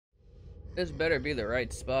This better be the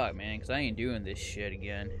right spot, man, because I ain't doing this shit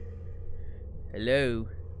again. Hello.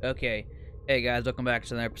 Okay. Hey guys, welcome back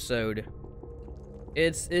to another episode.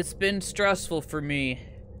 It's been stressful for me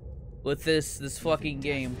with this fucking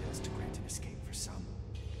game. To grant an escape for some.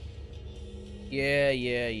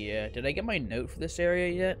 Yeah. Did I get my note for this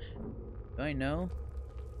area yet? Do I know?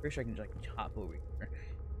 Pretty sure I can just like hop over here.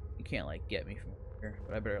 You can't like get me from here,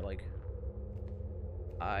 but I better like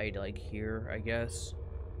hide like here, I guess.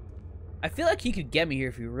 I feel like he could get me here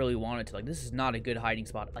if he really wanted to. Like, this is not a good hiding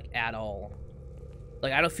spot, like, at all.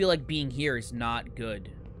 Like, I don't feel like being here is not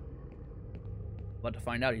good. About to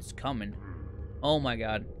find out he's coming. Oh my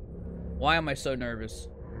god. Why am I so nervous?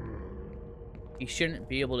 He shouldn't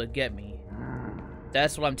be able to get me.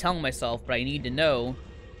 That's what I'm telling myself, but I need to know.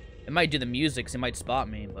 It might do the music, so he might spot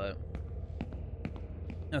me, but...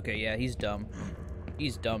 Okay, yeah, he's dumb.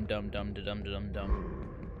 He's dumb.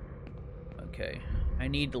 Okay. I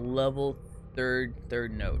need the level third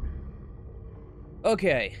note.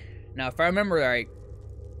 Okay. Now, if I remember right,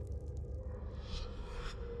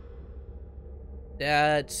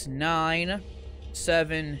 that's 9,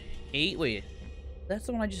 7, 8. Wait, that's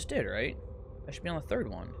the one I just did, right? I should be on the third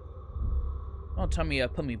one. Don't tell me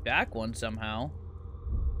put me back one somehow.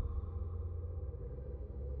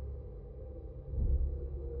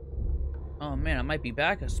 Oh man, I might be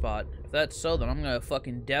back a spot. If that's so, then I'm gonna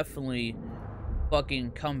fucking definitely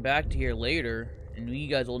fucking come back to here later, and you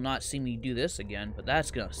guys will not see me do this again, but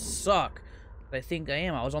that's gonna suck. I think I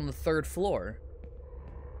am. I was on the 3rd floor.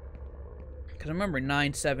 Because remember,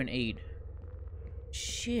 9, 7, 8.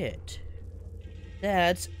 Shit.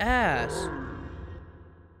 That's ass.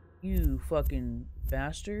 You fucking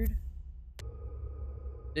bastard.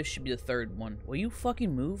 This should be the 3rd one. Will you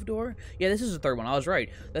fucking move, door? Yeah, this is the 3rd one. I was right.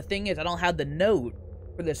 The thing is, I don't have the note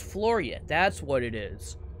for this floor yet. That's what it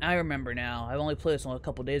is. I remember now. I've only played this a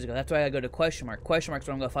couple days ago. That's why I gotta go to question mark. Question mark's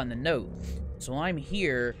where I'm gonna find the note. So I'm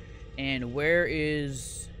here, and where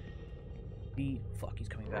is the... Fuck, he's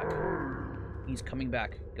coming back. He's coming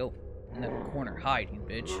back. Go. In that corner. Hide, you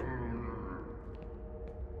bitch.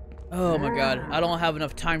 Oh my god. I don't have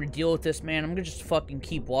enough time to deal with this, man. I'm gonna just fucking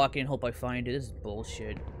keep walking and hope I find it. This is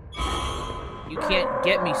bullshit. You can't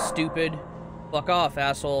get me, stupid. Fuck off,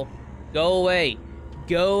 asshole. Go away.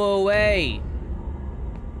 Go away.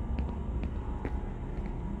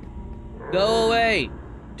 Go away!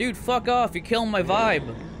 Dude, fuck off. You're killing my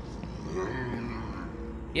vibe.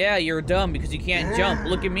 Yeah, you're dumb because you can't jump.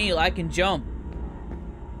 Look at me. I can jump.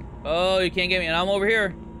 Oh, you can't get me. And I'm over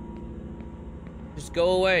here. Just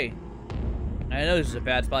go away. I know this is a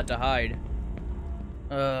bad spot to hide.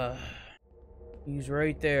 He's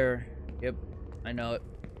right there. Yep, I know it.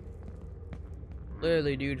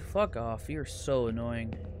 Literally, dude, fuck off. You're so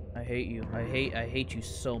annoying. I hate you. I hate you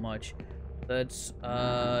so much. That's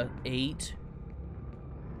 8.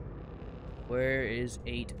 Where is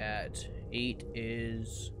 8 at? 8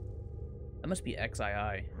 is... That must be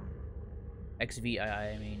XII. XVII,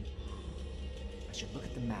 I mean. I should look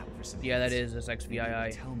at the map for some. Yeah, that is. That's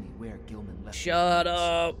XVII. Tell me where Gilman left. Shut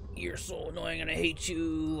up! You're so annoying and I hate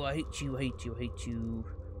you. I hate you.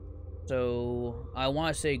 So, I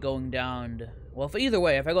want to say going down... Well, if either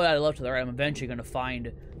way, if I go down the left to the right, I'm eventually going to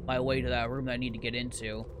find my way to that room that I need to get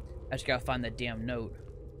into. I just gotta find that damn note.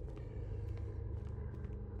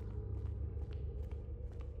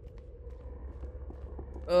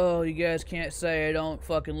 Oh, you guys can't say I don't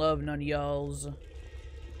fucking love none of y'alls.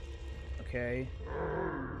 Okay.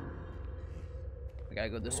 I gotta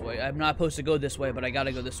go this way. I'm not supposed to go this way, but I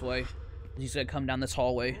gotta go this way. He's gonna come down this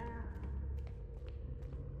hallway.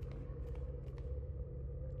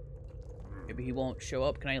 Maybe he won't show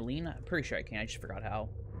up. Can I lean? I'm pretty sure I can. I just forgot how.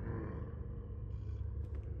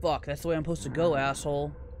 Fuck, that's the way I'm supposed to go,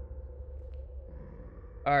 asshole.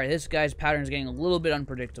 Alright, this guy's pattern is getting a little bit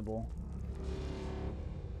unpredictable.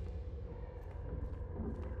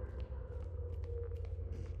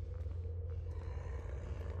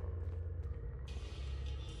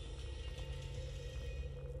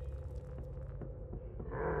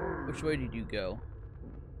 Which way did you go?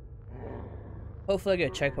 Hopefully I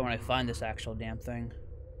get a checkpoint when I find this actual damn thing.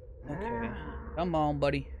 Okay. Come on,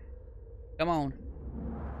 buddy. Come on.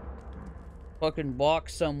 Fucking walk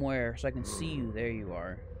somewhere so I can see you. There you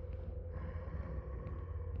are.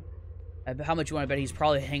 How much you want to bet he's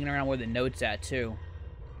probably hanging around where the note's at, too.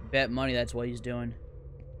 Bet money that's what he's doing.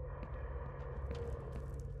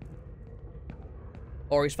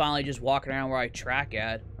 Or he's finally just walking around where I track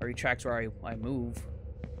at. Or he tracks where I move.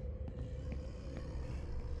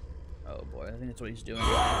 Oh boy, I think that's what he's doing.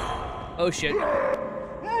 Oh shit.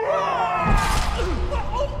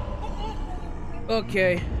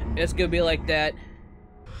 Okay, it's gonna be like that.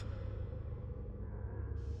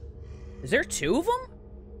 Is there two of them?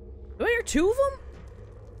 Do I hear two of them?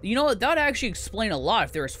 You know what? That would actually explain a lot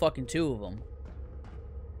if there was fucking two of them.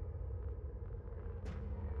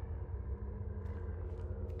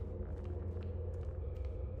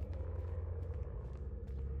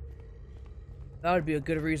 That would be a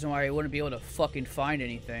good reason why I wouldn't be able to fucking find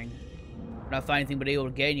anything. Not find anything but able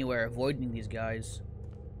to get anywhere, avoiding these guys.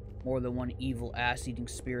 More than one evil ass-eating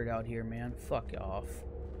spirit out here, man. Fuck off.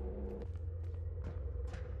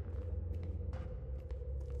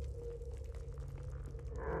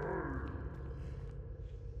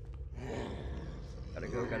 Gotta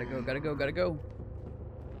go, gotta go, gotta go, gotta go.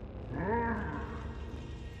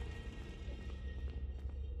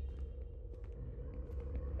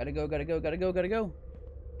 Gotta go, gotta go, gotta go, gotta go.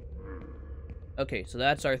 Okay, so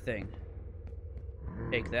that's our thing.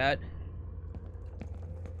 Take that.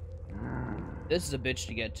 This is a bitch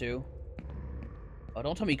to get to. Oh,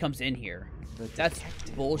 don't tell me he comes in here. That's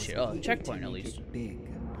bullshit. Oh, checkpoint at least. Big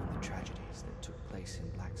on the tragedies that took place in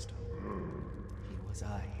Blackstone. He was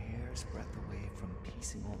a hair's breadth away from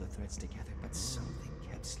piecing all the threads together, but something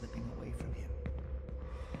kept slipping away from him.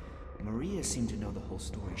 Maria seemed to know the whole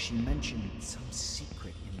story. She mentioned some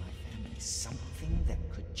secret in my family, something that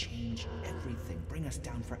could change everything, bring us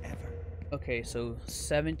down forever. Okay, so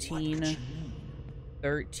 17,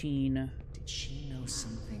 13, did she know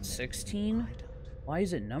something 16? Why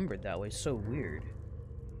is it numbered that way? So weird.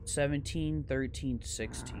 17, 13,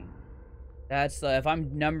 16. That's the, if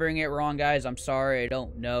I'm numbering it wrong, guys, I'm sorry. I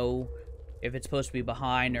don't know if it's supposed to be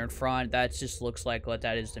behind or in front. That just looks like what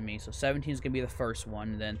that is to me. So 17 is going to be the first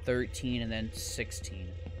one, then 13, and then 16.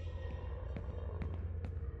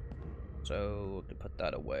 So, to put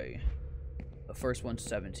that away. The first one's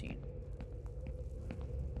 17.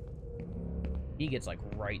 He gets, like,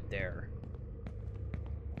 right there.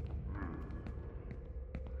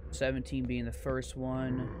 17 being the first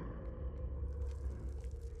one.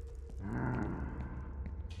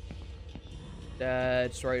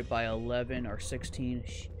 That's right by 11 or 16.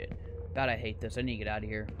 Shit. God, I hate this. I need to get out of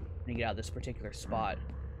here. I need to get out of this particular spot.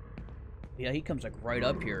 Yeah, he comes, like, right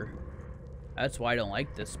up here. That's why I don't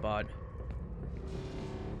like this spot.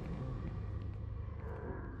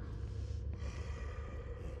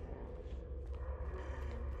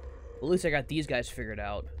 At least I got these guys figured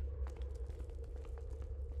out.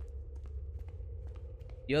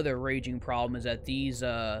 The other raging problem is that these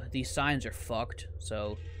signs are fucked.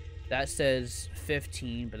 So that says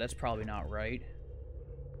 15, but that's probably not right.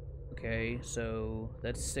 Okay, so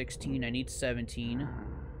that's 16. I need 17.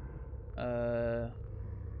 17's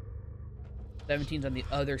on the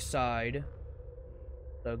other side.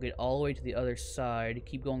 So get all the way to the other side.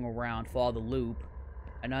 Keep going around. Follow the loop.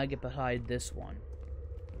 And now I get behind this one.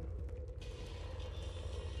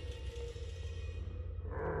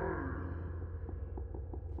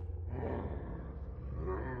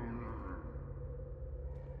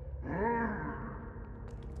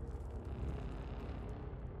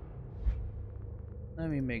 Let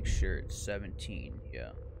me make sure it's 17.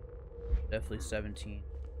 Yeah. Definitely 17.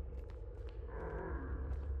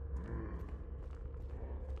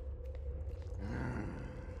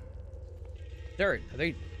 Are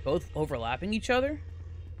they both overlapping each other?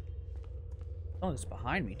 Oh, it's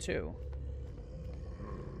behind me too.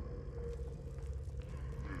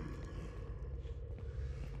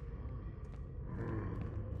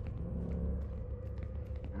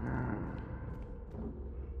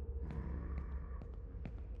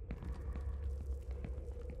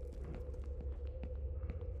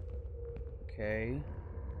 Okay.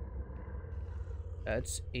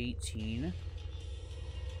 That's 18.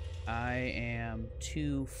 I am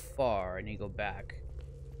too far. I need to go back.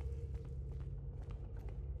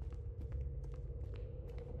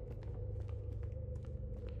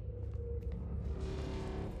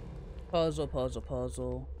 Puzzle, puzzle,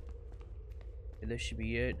 puzzle. Okay, this should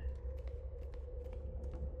be it.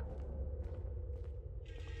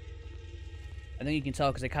 I think you can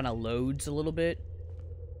tell because it kind of loads a little bit.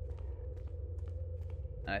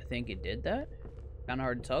 I think it did that. Kind of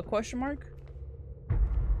hard to tell, question mark?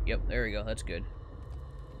 Yep, there we go, that's good.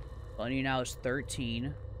 All I need now is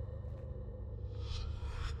 13.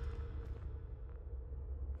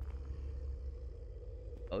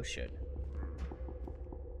 Oh shit.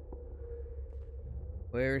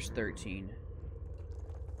 Where's 13?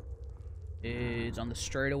 It's on the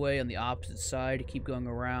straightaway on the opposite side. Keep going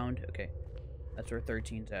around. Okay, that's where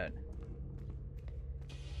 13's at.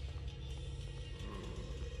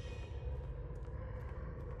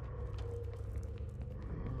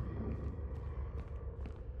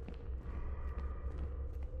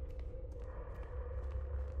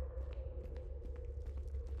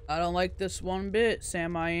 I don't like this one bit,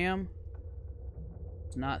 Sam I am.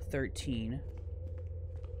 It's not 13.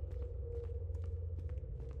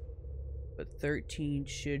 But 13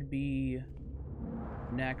 should be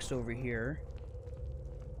next over here.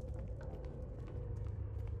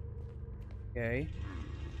 Okay.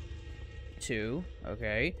 2.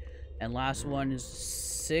 Okay. And last one is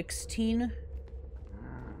 16.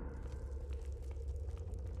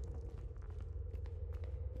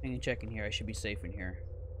 I can check in here. I should be safe in here.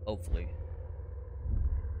 Hopefully.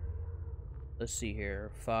 Let's see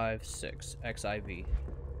here. 5, 6. XIV.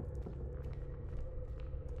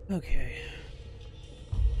 Okay.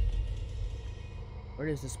 Where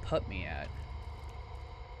does this put me at?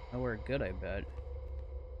 Nowhere good, I bet.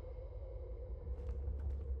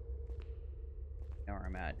 Now where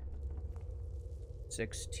I'm at.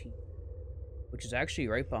 16. Which is actually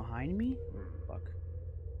right behind me? Fuck.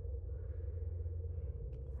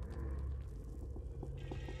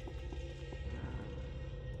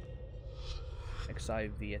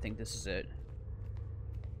 XIV, I think this is it.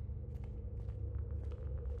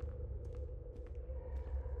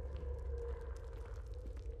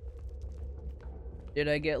 Did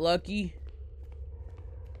I get lucky?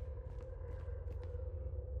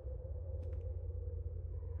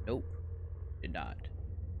 Nope. Did not.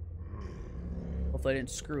 Hopefully I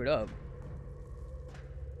didn't screw it up.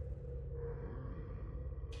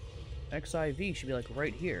 XIV should be like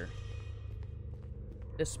right here.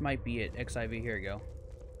 This might be it. XIV, here we go.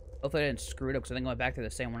 Hopefully I didn't screw it up because I think I went back to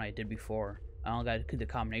the same one I did before. I don't got to do the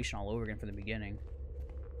combination all over again from the beginning.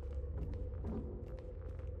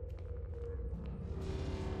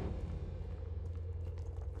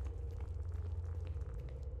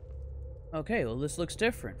 Okay, well this looks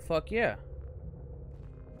different. Fuck yeah.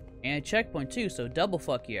 And a checkpoint too, so double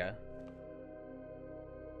fuck yeah.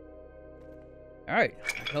 Alright,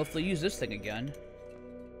 hopefully use this thing again.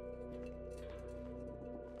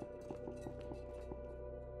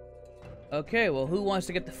 Okay, well who wants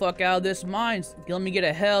to get the fuck out of this mine? Let me get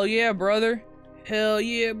a hell yeah, brother. Hell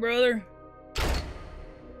yeah, brother.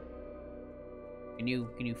 Can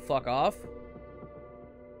you fuck off?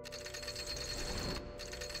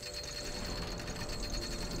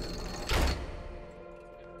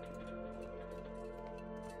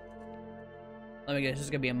 Let me guess, this is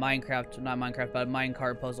gonna be a Minecraft, not Minecraft, but a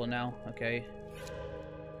minecart puzzle now. Okay.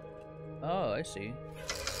 Oh, I see.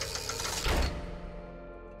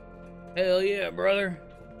 Hell yeah, brother.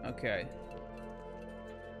 Okay.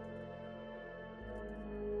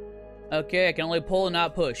 Okay, I can only pull and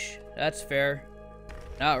not push. That's fair.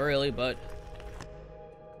 Not really, but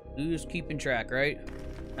who's keeping track, right?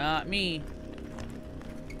 Not me.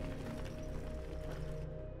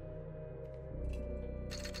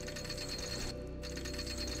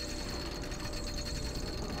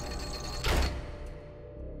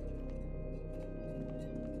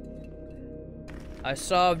 I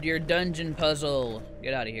solved your dungeon puzzle.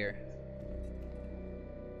 Get out of here.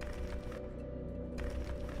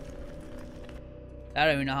 I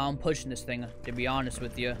don't even know how I'm pushing this thing, to be honest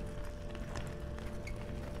with you.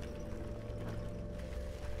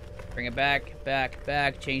 Bring it back, back,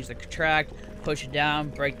 back, change the track, push it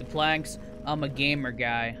down, break the planks. I'm a gamer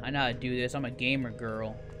guy. I know how to do this. I'm a gamer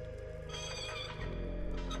girl.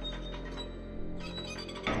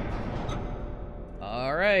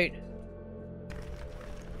 Alright.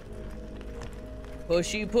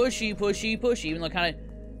 Pushy, pushy, pushy, pushy. Even though kind of...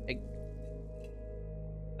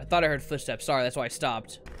 I thought I heard footsteps. Sorry, that's why I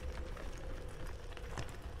stopped.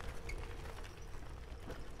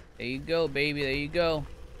 There you go, baby. There you go.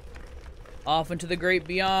 Off into the great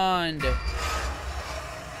beyond.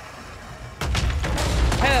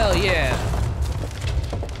 Hell yeah.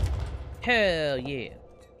 Hell yeah.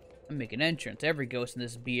 I'm making entrance. Every ghost in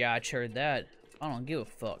this biatch heard that. I don't give a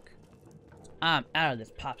fuck. I'm out of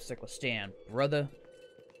this popsicle stand, brother.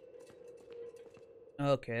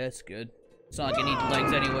 Okay, that's good. It's not like I need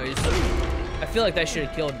legs anyways. I feel like that should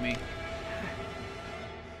have killed me.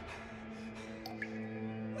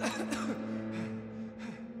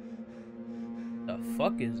 The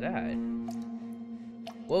fuck is that?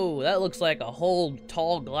 Whoa, that looks like a whole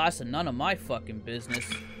tall glass of none of my fucking business.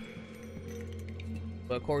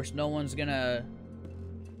 But of course, no one's gonna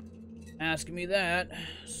ask me that.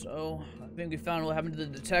 So, I think we found what happened to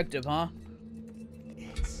the detective, huh?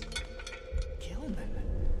 It's Gilman.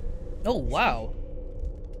 Oh, wow.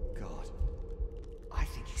 God, I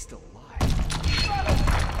think he's still alive.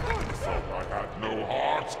 Thought I had no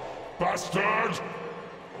heart, bastard!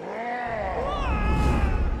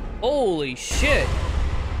 Holy shit.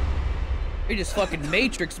 You just fucking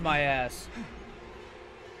Matrixed my ass.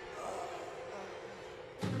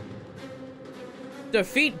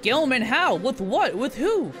 Defeat Gilman how? With what? With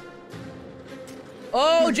who?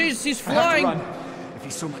 Oh, Jesus, he's I have to flying. run. If he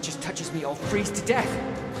so much as touches me, I'll freeze to death.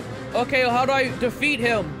 Okay, well, how do I defeat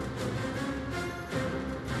him?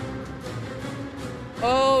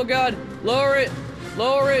 Oh, God. Lower it.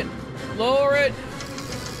 Lower it. Lower it.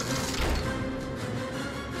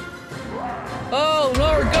 Oh,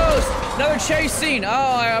 lower it goes. Another chase scene.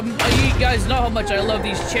 Oh, you guys know how much I love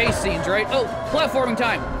these chase scenes, right? Oh, platforming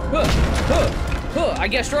time. I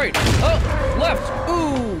guessed right. Oh, left.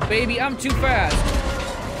 Ooh, baby, I'm too fast.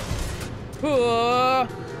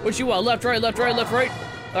 What you want? Left, right, left, right, left, right.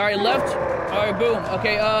 All right, left. All right, boom.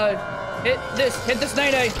 Okay, hit this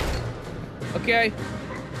night. Okay.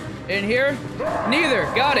 In here? Neither.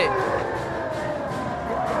 Got it.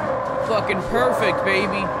 Fucking perfect,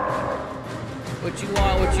 baby. What you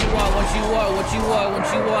want? What you want? What you want? What you want? What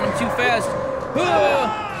you want? I'm too fast.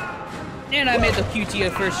 And I made the QT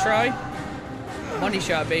at first try. Money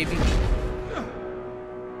shot, baby.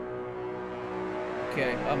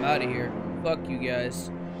 Okay, I'm out of here. Fuck you guys.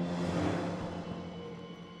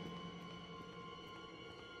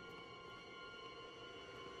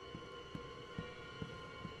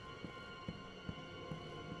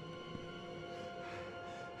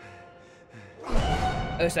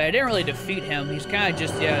 I didn't really defeat him. He's kind of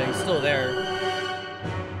just, yeah, he's still there.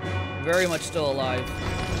 Very much still alive.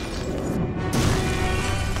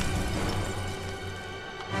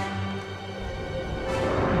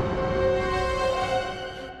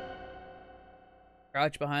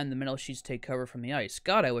 Crouch behind the metal sheets, take cover from the ice.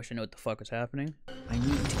 God, I wish I knew what the fuck was happening. I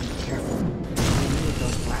need to be careful. Any of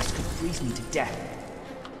those blasts could freeze me to death.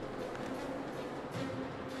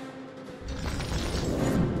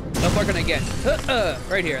 No fucking again.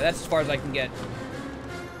 Right here. That's as far as I can get.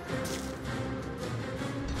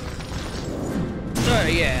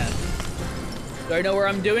 Yeah. Do I know where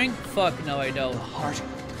I'm doing? Fuck no, I don't. The heart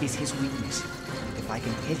is his weakness. If I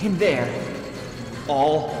can hit him there,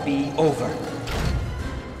 all be over.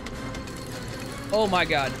 Oh my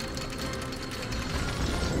god.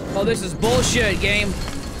 Oh, this is bullshit, game.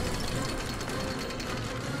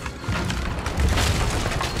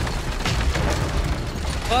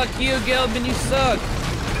 Fuck you, Gilbin, you suck.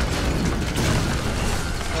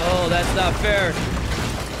 Oh, that's not fair.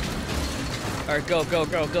 Alright, go, go,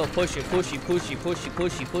 go, go. Push it, pushy, pushy, pushy,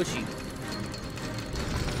 pushy, pushy.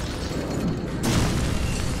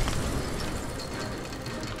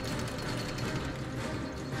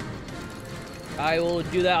 I will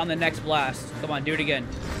do that on the next blast. Come on, do it again.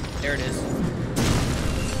 There it is.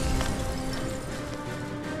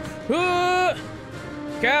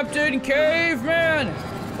 Captain Caveman!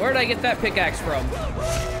 Where did I get that pickaxe from?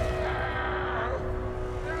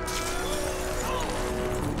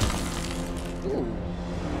 Ooh,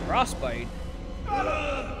 frostbite.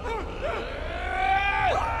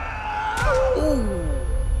 Ooh.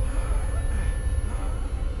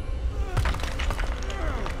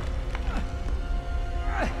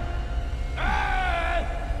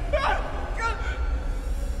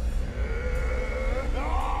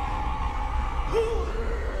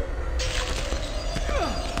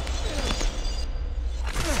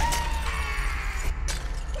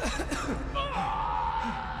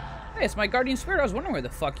 Hey, it's my guardian spirit. I was wondering where the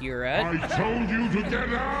fuck you're at. I told you to get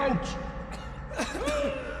out!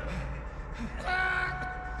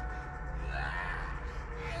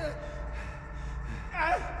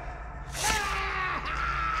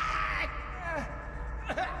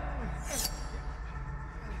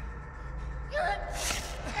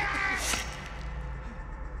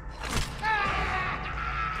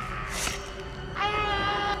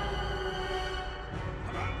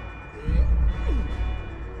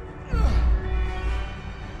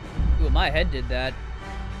 My head did that.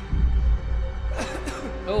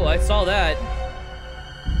 Oh, I saw that.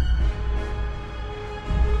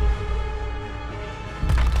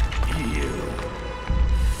 You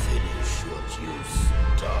finish what you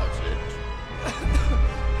started.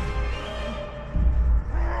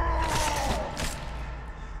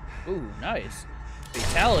 Ooh, nice.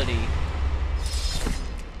 Fatality.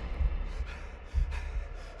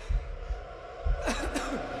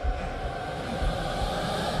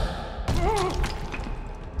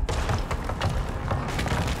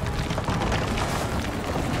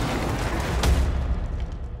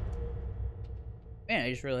 Man, I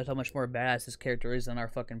just realized how much more badass this character is than our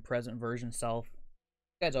fucking present version self.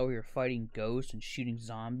 This guy's over here fighting ghosts and shooting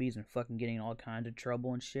zombies and fucking getting in all kinds of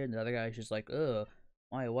trouble and shit. And the other guy's just like, ugh,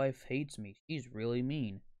 my wife hates me. She's really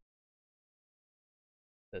mean.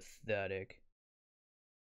 Pathetic.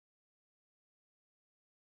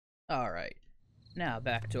 Alright. Now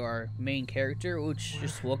back to our main character, which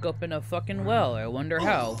just woke up in a fucking well. I wonder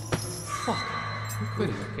how. Fuck.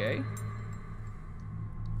 Okay.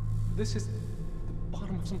 This is the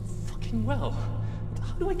bottom of some fucking well.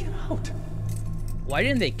 How do I get out? Why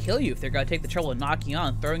didn't they kill you if they're gonna take the trouble of knocking you out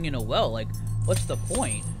and throwing you in a well? Like, what's the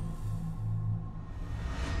point?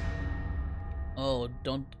 Oh,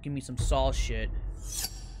 don't give me some Saul shit.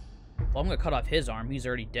 Well, I'm gonna cut off his arm. He's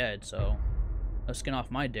already dead, so... no skin off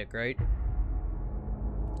my dick, right?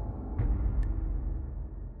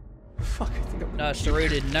 Fuck, I think I'm... Not a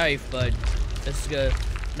serrated knife, but... this is gonna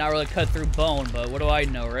not really cut through bone, but what do I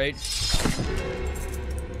know, right?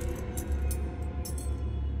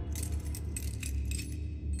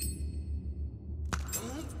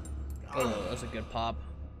 Oh, that's a good pop.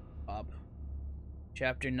 Pop.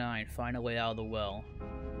 Chapter 9, Find a Way Out of the Well.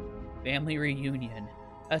 Family reunion.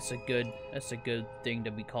 That's a good thing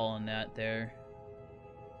to be calling that there.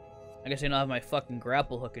 I guess I don't have my fucking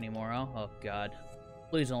grapple hook anymore, huh? Oh god.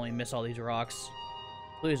 Please don't let me miss all these rocks.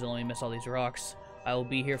 Please don't let me miss all these rocks. I will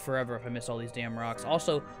be here forever if I miss all these damn rocks.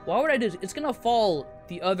 Also, why would I do this? It's gonna fall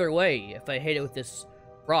the other way if I hit it with this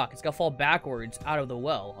rock. It's gonna fall backwards out of the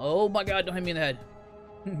well. Oh my god, don't hit me in the head.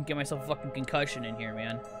 Get myself a fucking concussion in here,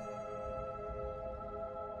 man.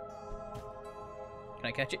 Can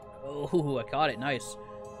I catch it? Oh, I caught it. Nice.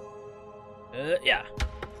 Yeah.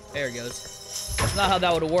 There it goes. That's not how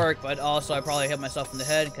that would work, but also I probably hit myself in the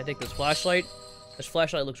head. Can I take this flashlight? This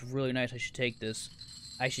flashlight looks really nice. I should take this.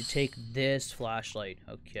 I should take this flashlight.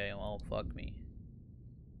 Okay, well, fuck me.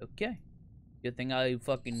 Okay. Good thing I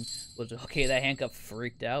fucking was... okay, that handcuff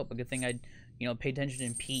freaked out, but good thing I, you know, paid attention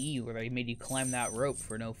in PE where I made you climb that rope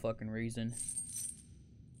for no fucking reason.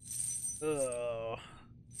 Ugh.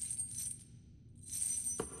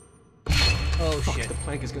 Oh, Fuck, shit. the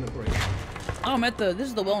plank is gonna break. Oh, I'm at the... this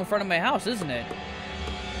is the well in front of my house, isn't it?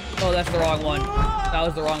 Oh, that's the wrong one. That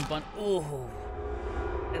was the wrong one. Ooh.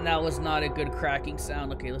 And that was not a good cracking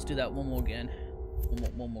sound. Okay, let's do that one more again.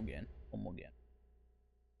 One more again. One more again.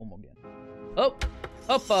 One more again. Oh!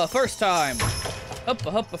 Huppa, first time! Huppa,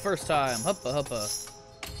 huppa, first time. Huppa, huppa.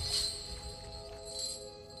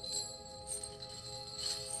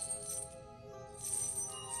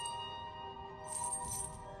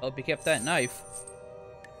 Hope you kept that knife.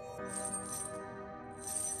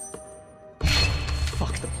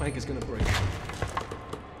 Fuck, the plank is gonna break.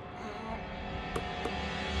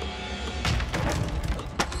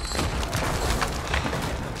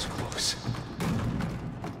 That was close.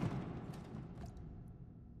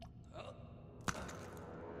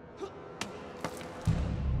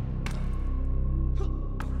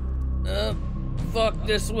 Fuck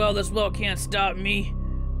this well. This well can't stop me.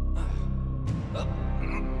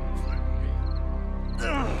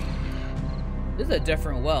 This is a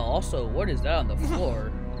different well. Also, what is that on the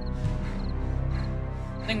floor?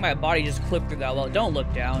 I think my body just clipped through that well. Don't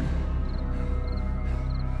look down.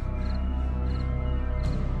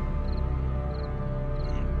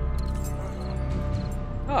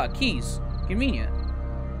 Ah, keys. Convenient.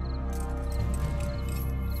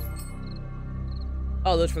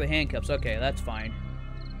 Oh, those for the handcuffs. Okay, that's fine.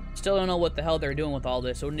 Still don't know what the hell they're doing with all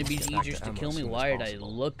this. Wouldn't it be easier just to kill me? Why did I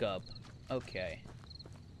look up? Okay.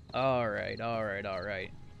 Alright, alright,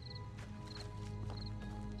 alright.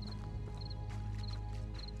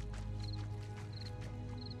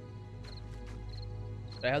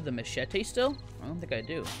 Do I have the machete still? I don't think I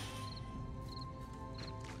do.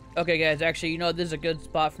 Okay, guys, actually, you know, this is a good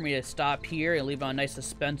spot for me to stop here and leave on a nice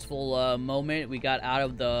suspenseful moment. We got out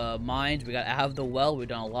of the mines. We got out of the well. We've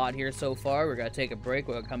done a lot here so far. We're going to take a break.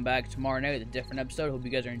 We're going to come back tomorrow night with a different episode. Hope you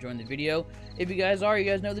guys are enjoying the video. If you guys are, you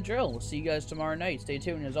guys know the drill. We'll see you guys tomorrow night. Stay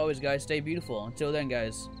tuned. As always, guys, stay beautiful. Until then,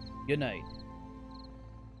 guys, good night.